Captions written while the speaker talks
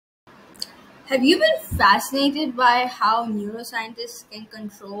Have you been fascinated by how neuroscientists can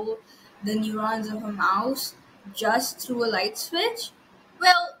control the neurons of a mouse just through a light switch?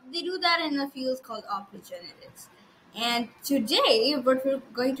 Well, they do that in a field called optogenetics. And today, what we're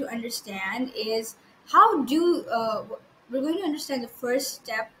going to understand is how do we're going to understand the first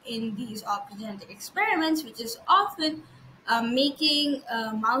step in these optogenetic experiments, which is often making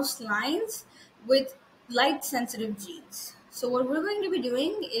mouse lines with light sensitive genes. So what we're going to be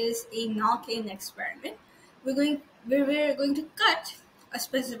doing is a knock-in experiment. We're going to cut a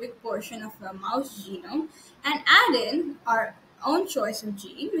specific portion of a mouse genome and add in our own choice of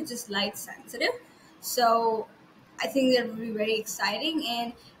gene, which is light sensitive. So I think that will be very exciting.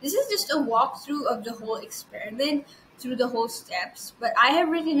 And this is just a walkthrough of the whole experiment through the whole steps. But I have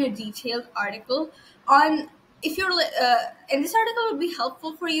written a detailed article on if you're, and this article would be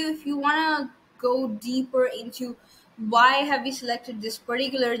helpful for you if you want to go deeper into why have we selected this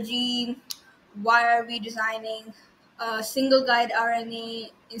particular gene, why are we designing a single guide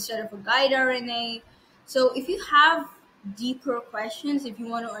RNA instead of a guide RNA. So if you have deeper questions, if you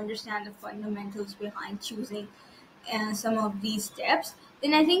want to understand the fundamentals behind choosing some of these steps,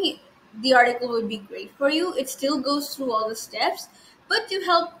 then I think the article would be great for you. It still goes through all the steps, but to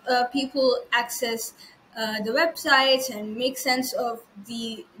help people access the websites and make sense of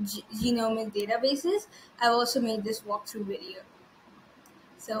the genomic databases, I've also made this walkthrough video.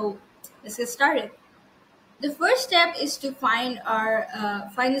 So let's get started. The first step is to find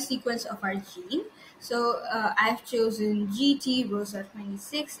the sequence of our gene. So I've chosen GT Rosa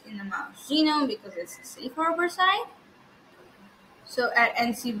 26 in the mouse genome because it's the safe harbor side. So at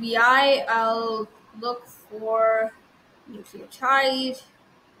NCBI, I'll look for nucleotide,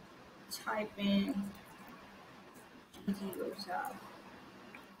 type in GT Rosa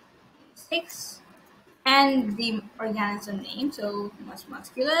 26, and the organism name. So Mus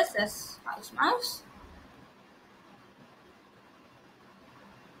musculus, that's house mouse.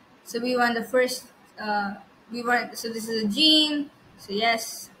 So we want the first, so this is a gene. So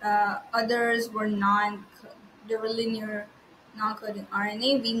yes, others were they were linear non-coding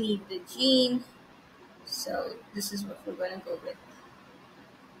RNA. We need the gene. So this is what we're going to go with.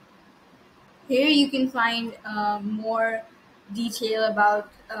 Here you can find more detail about,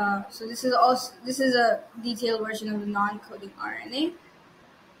 so this is a detailed version of the non-coding RNA.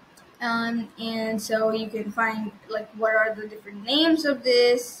 And so you can find like what are the different names of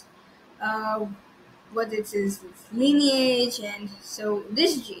this, what it is, its lineage, and so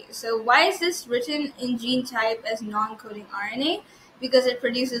this gene. So why is this written in gene type as non-coding RNA? Because it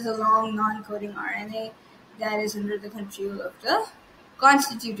produces a long non-coding RNA that is under the control of the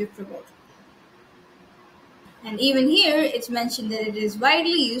constitutive promoter. And even here, it's mentioned that it is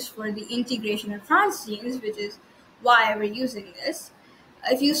widely used for the integration of transgenes, which is why we're using this.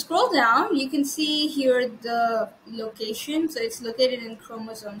 If you scroll down, you can see here the location. So it's located in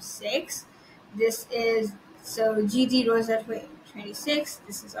chromosome 6. This is, so GT Rosa 26,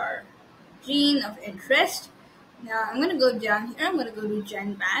 this is our gene of interest. Now I'm going to go down here, I'm going to go to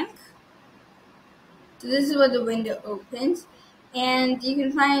GenBank. So this is what the window opens. And you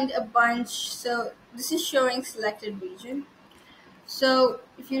can find a bunch, so this is showing selected region. So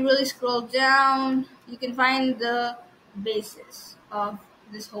if you really scroll down, you can find the basis of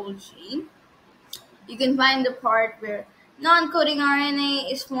this whole gene. You can find the part where non-coding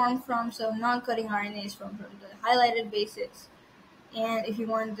RNA is formed from. So non-coding RNA is formed from the highlighted bases. And if you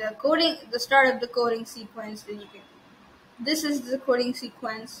want the coding, the start of the coding sequence, then you can, this is the coding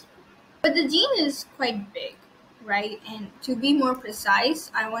sequence. But the gene is quite big, right? And to be more precise,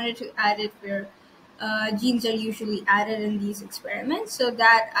 I wanted to add it where genes are usually added in these experiments. So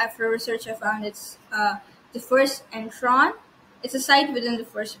that after research, I found it's the first intron. It's a site within the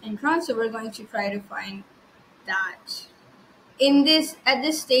first intron, so we're going to try to find that. At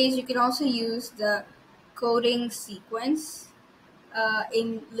this stage, you can also use the coding sequence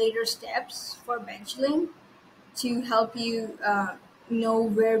in later steps for Benchling to help you know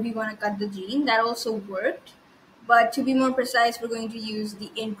where we want to cut the gene. That also worked, but to be more precise, we're going to use the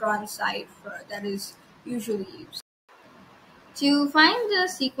intron site that is usually used. To find the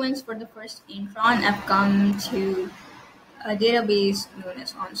sequence for the first intron, I've come to a database known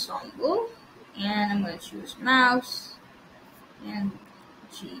as Ensemble, and I'm going to choose mouse and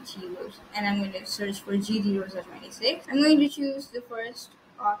GT Rosa, and I'm going to search for GT Rosa 26. I'm going to choose the first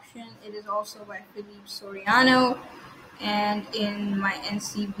option. It is also by Philippe Soriano, and in my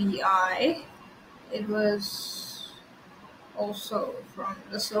NCBI, it was also from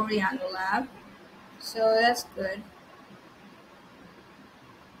the Soriano lab, so that's good.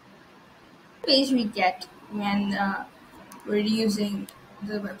 The page we get when we're using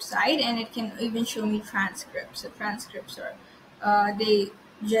the website, and it can even show me transcripts. So transcripts are they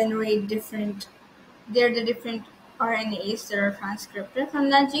generate different. They're the different RNAs that are transcripted from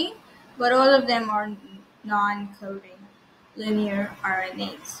that gene, but all of them are non-coding linear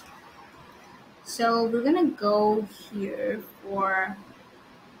RNAs. So we're gonna go here for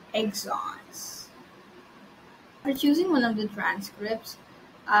exons. For choosing one of the transcripts,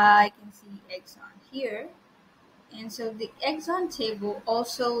 I can see exon here. And so the exon table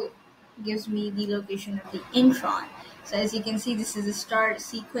also gives me the location of the intron. So as you can see, this is the start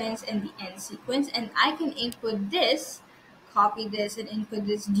sequence and the end sequence. And I can input this, copy this, and input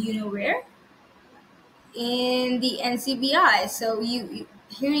this, do you know where? In the NCBI. So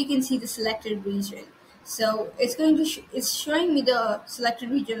here you can see the selected region. So it's going to it's showing me the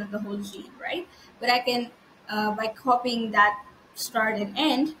selected region of the whole gene, right? But I can by copying that start and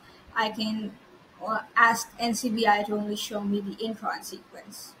end, I can ask NCBI to only show me the intron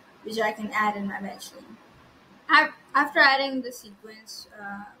sequence, which I can add in my Benchling. After adding the sequence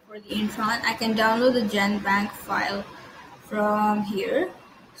for the intron, I can download the GenBank file from here.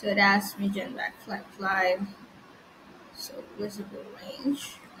 So it asks me GenBank flag, so visible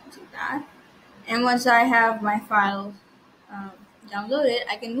range, do that. And once I have my file um, downloaded,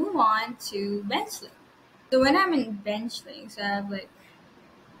 I can move on to Benchling. So when I'm in Benchling, so I have like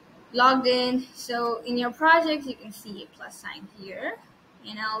logged in. So in your project, you can see a plus sign here.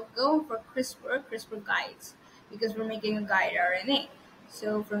 And I'll go for CRISPR guides, because we're making a guide RNA.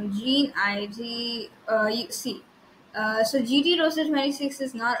 So from gene ID, you see. So GT 26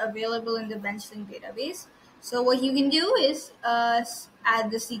 is not available in the Benchling database. So what you can do is add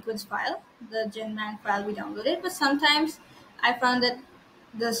the sequence file, the GenBank file we downloaded. But sometimes I found that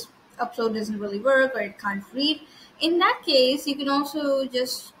this upload doesn't really work, or it can't read. In that case, you can also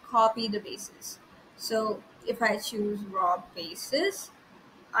just copy the bases. So if I choose raw bases,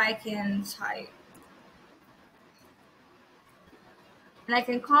 I can type, and I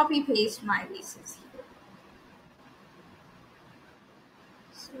can copy paste my bases here.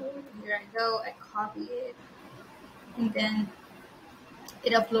 So here I go, I copy it, and then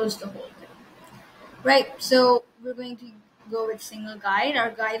it uploads the whole thing. Right, so we're going to go with single guide.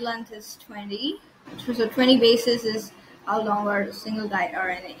 Our guide length is 20. So 20 bases is how long our single guide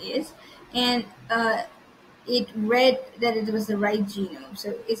RNA is. And it read that it was the right genome.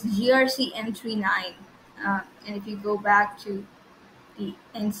 So it's GRC-M39. And if you go back to the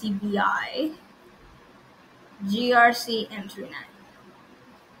NCBI, GRC-M39.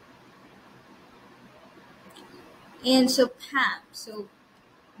 And so PAM. So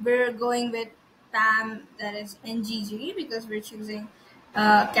we're going with PAM, that is NGG, because we're choosing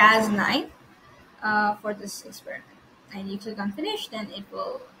Cas9 for this experiment. And you click on finish, then it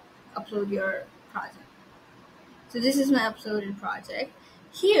will upload your project. So this is my uploaded project.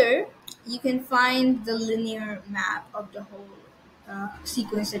 Here you can find the linear map of the whole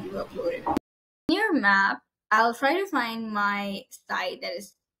sequence that you uploaded. Linear map, I'll try to find my site that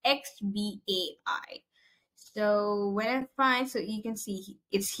is XBAI. So when I find, so you can see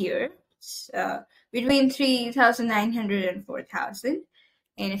it's here. It's between 3,900 and 4,000.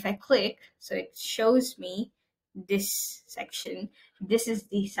 And if I click, so it shows me this section. This is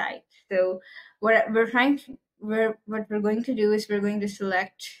the site. So what we're going to do is we're going to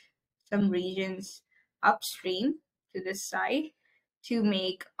select some regions upstream to this site to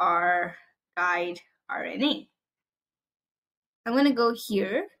make our guide RNA. I'm going to go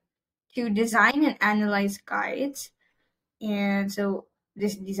here to design and analyze guides. And so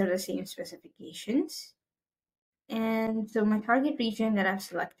these are the same specifications. And so my target region that I've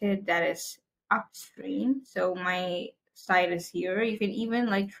selected, that is upstream. So my site is here. You can even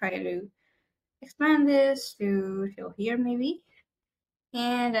like try to expand this to till here maybe.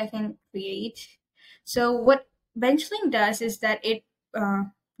 And I can create. So what Benchling does is that it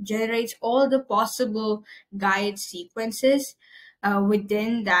generates all the possible guide sequences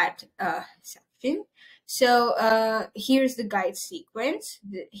within that section. So here's the guide sequence.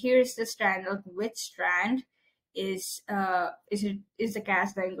 Here's the strand of which strand is the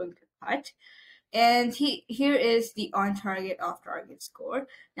Cas9 going to cut. And here is the on target, off target score.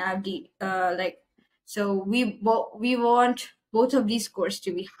 Now the so we want both of these scores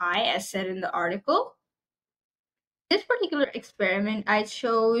to be high, as said in the article. This particular experiment, I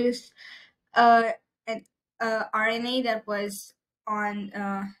chose an RNA that was on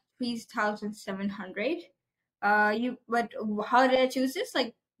 3,700. But how did I choose this?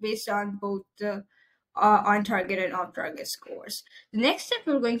 Like based on both the on target and off target scores. The next step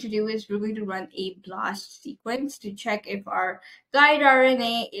we're going to do is we're going to run a blast sequence to check if our guide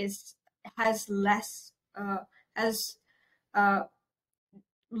RNA has less has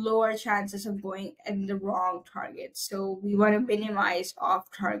lower chances of going in the wrong target. So we want to minimize off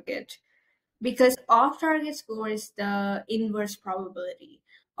target, because off target score is the inverse probability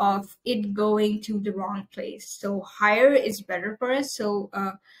of it going to the wrong place. So higher is better for us. So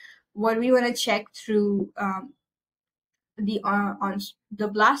what we want to check through the on the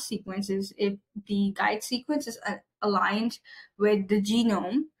blast sequence is if the guide sequence is aligned with the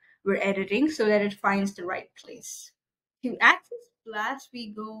genome we're editing, so that it finds the right place. To access blast, we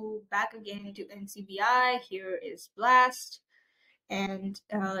go back again to NCBI. Here is blast, and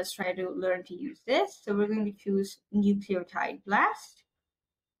let's try to learn to use this. So we're going to choose nucleotide blast.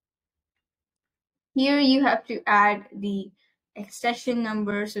 Here you have to add the accession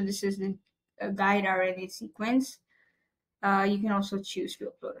number. So this is the guide RNA sequence. You can also choose to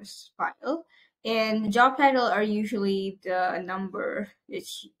upload a file. And the job title are usually the number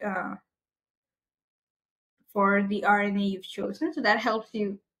which, for the RNA you've chosen. So that helps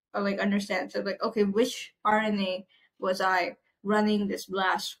you like understand. So like, okay, which RNA was I running this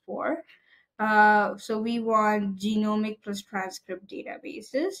blast for? So we want genomic plus transcript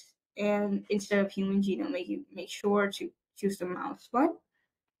databases. And instead of human genomic, you make sure to choose the mouse one.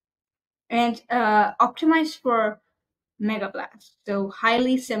 And optimize for megablast. So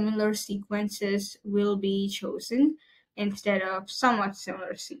highly similar sequences will be chosen instead of somewhat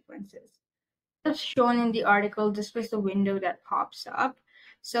similar sequences. As shown in the article, this was the window that pops up.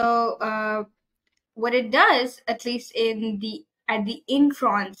 So what it does, at least in the at the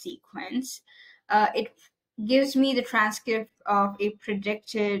intron sequence, it gives me the transcript of a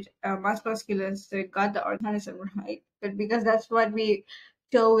predicted musculus. So it got the organism right, but because that's what we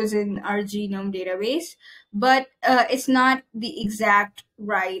chose in our genome database, but it's not the exact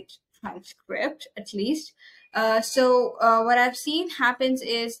right transcript, at least. So what I've seen happens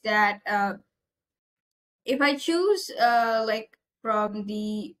is that if I choose like from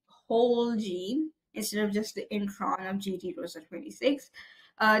the whole gene instead of just the intron of GT-ROSA 26,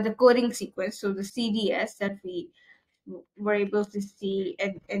 the coding sequence, so the CDS that we were able to see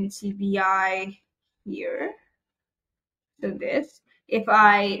at NCBI here. So this, if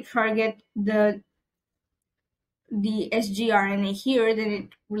I target the sgRNA here, then it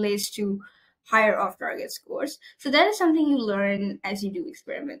relates to higher off-target scores. So that is something you learn as you do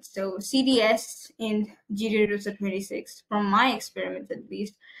experiments. So CDS in GT-ROSA 26, from my experiments at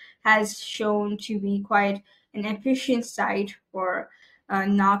least, has shown to be quite an efficient site for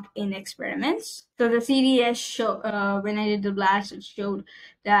knock-in experiments. So the CDS show when I did the blast, it showed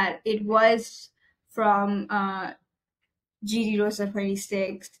that it was from GT-ROSA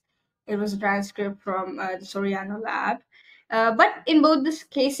 26. It was a transcript from the Soriano lab. But in both these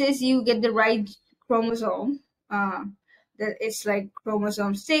cases, you get the right chromosome. That it's like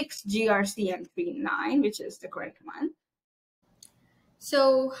chromosome 6, GRCM39, which is the correct one.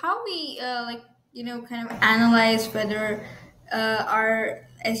 So how we kind of analyze whether our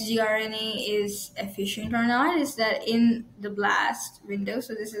sgRNA is efficient or not is that in the blast window.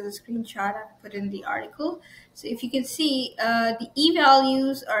 So this is a screenshot I put in the article. So if you can see, the e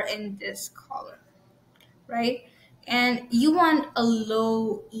values are in this column, right? And you want a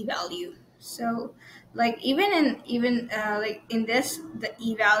low e value. So like even like in this, the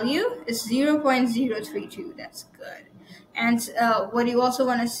e value is 0.032. That's good. And what you also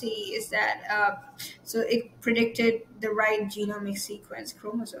want to see is that so it predicted the right genomic sequence,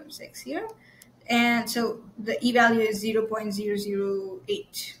 chromosome 6 here. And so the e value is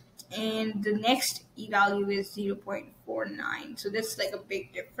 0.008, and the next e value is 0.49. So that's like a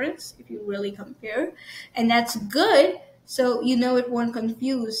big difference if you really compare, and that's good. So you know it won't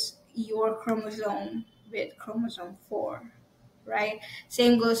confuse your chromosome with chromosome 4, right?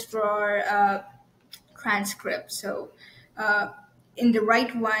 Same goes for transcript. So in the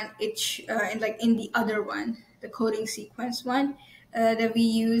right one, and like in the other one, the coding sequence one that we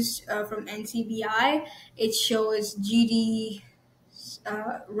used from NCBI, it shows GD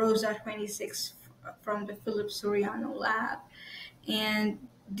ROSA 26 from the Philips Soriano lab, and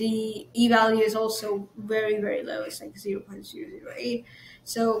the e value is also very very low. It's like 0.008.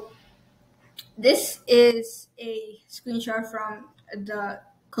 So this is a screenshot from the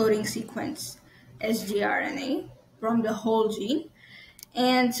coding sequence sgRNA from the whole gene.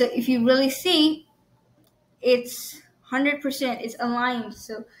 And so if you really see, it's 100%, it's aligned.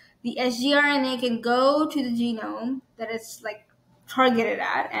 So the sgRNA can go to the genome that it's like targeted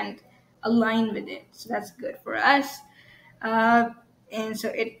at and align with it. So that's good for us. And so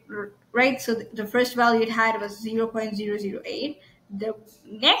it, right, so the first value it had was 0.008. The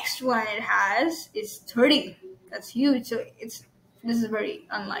next one it has is 30. That's huge. So this is very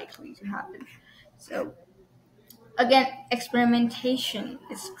unlikely to happen. So Again, experimentation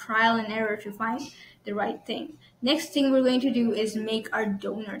is trial and error to find the right thing. Next thing we're going to do is make our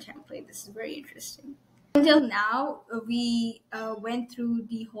donor template. This is very interesting. Until now, we went through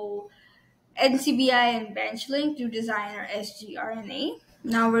the whole NCBI and Benchling to design our sgRNA.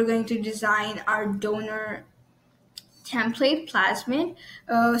 Now we're going to design our donor template plasmid.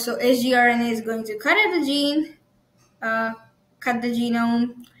 So sgRNA is going to cut out the gene, uh, cut the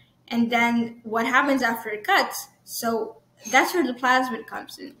genome, and then what happens after it cuts? So that's where the plasmid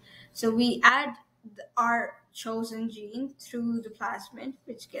comes in. So we add our chosen gene through the plasmid,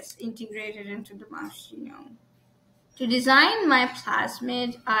 which gets integrated into the mouse genome. To design my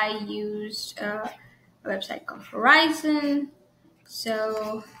plasmid, I used a website called Horizon.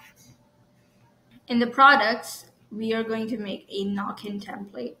 So in the products, we are going to make a knock-in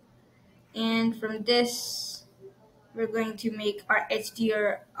template. And from this, we're going to make our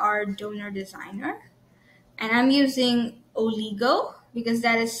HDR donor designer. And I'm using oligo because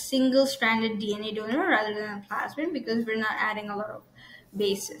that is single-stranded DNA donor rather than a plasmid because we're not adding a lot of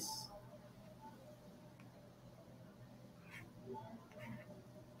bases.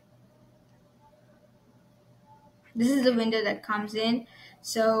 This is the window that comes in.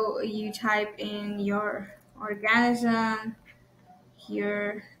 So you type in your organism,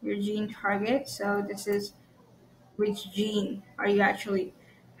 here your gene target. So this is which gene are you actually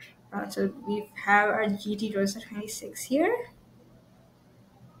so we have our GT26 here.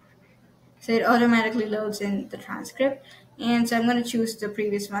 So it automatically loads in the transcript. And so I'm going to choose the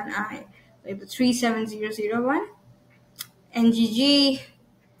previous one. I label 37001 NGG.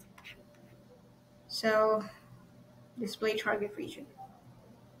 So display target region.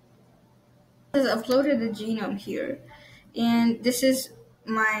 This has uploaded the genome here. And this is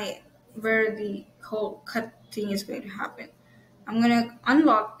my where the whole cut thing is going to happen. I'm going to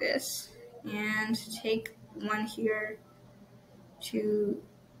unlock this and take one here to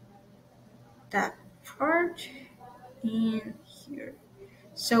that part and here.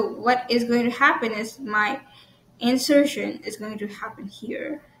 So what is going to happen is my insertion is going to happen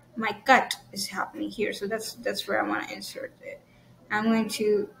here. My cut is happening here. So that's where I want to insert it. I'm going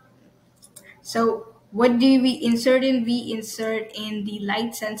to, so what do we insert in? We insert in the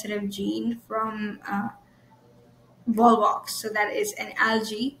light sensitive gene from Volvox. So that is an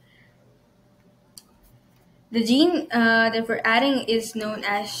algae. The gene that we're adding is known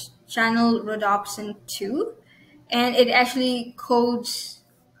as channel rhodopsin 2, and it actually codes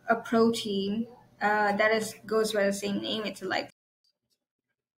a protein that goes by the same name. It's a light.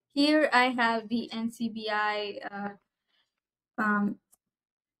 Here I have the NCBI um,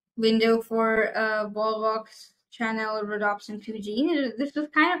 window for Volvox channel rhodopsin 2 gene. This was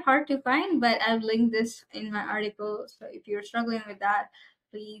kind of hard to find, but I've linked this in my article. So if you're struggling with that,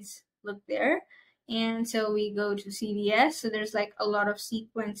 please look there. And so we go to CVS. So there's like a lot of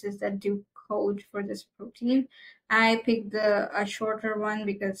sequences that do code for this protein. I picked a shorter one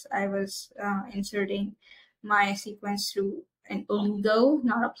because I was inserting my sequence through an oligo,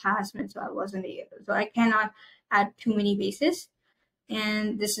 not a plasmid. So I wasn't able. So I cannot add too many bases.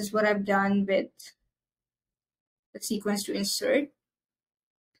 And this is what I've done with the sequence to insert.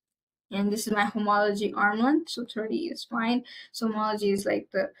 And this is my homology arm length, so 30 is fine. So homology is like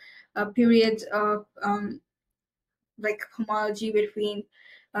the periods of like homology between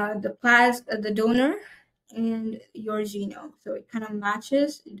the donor and your genome. So it kind of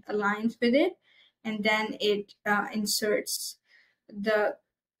matches, it aligns with it, and then it inserts the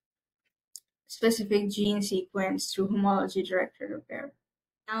specific gene sequence through homology directed repair.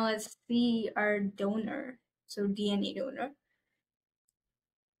 Now let's see our donor, so DNA donor.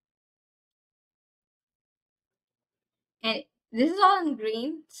 And this is all in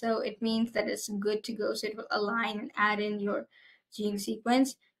green, so it means that it's good to go. So it will align and add in your gene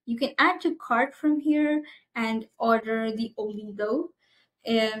sequence. You can add to cart from here and order the oligo.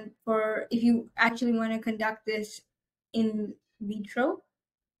 And for if you actually want to conduct this in vitro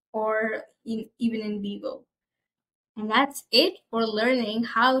or even in vivo. And that's it for learning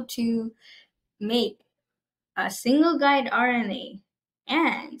how to make a single guide RNA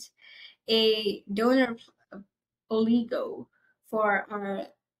and a donor oligo for our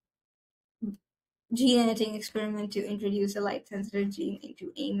gene editing experiment to introduce a light sensitive gene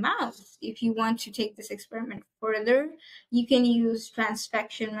into a mouse. If you want to take this experiment further, you can use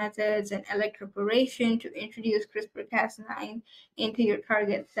transfection methods and electroporation to introduce CRISPR-Cas9 into your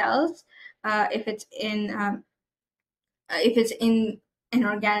target cells. If it's in an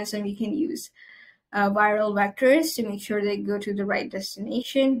organism, you can use viral vectors to make sure they go to the right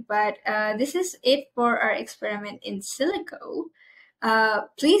destination. But this is it for our experiment in silico.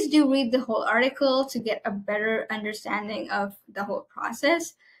 Please do read the whole article to get a better understanding of the whole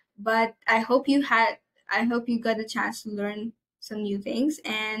process. But I hope you got a chance to learn some new things,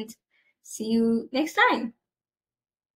 and see you next time.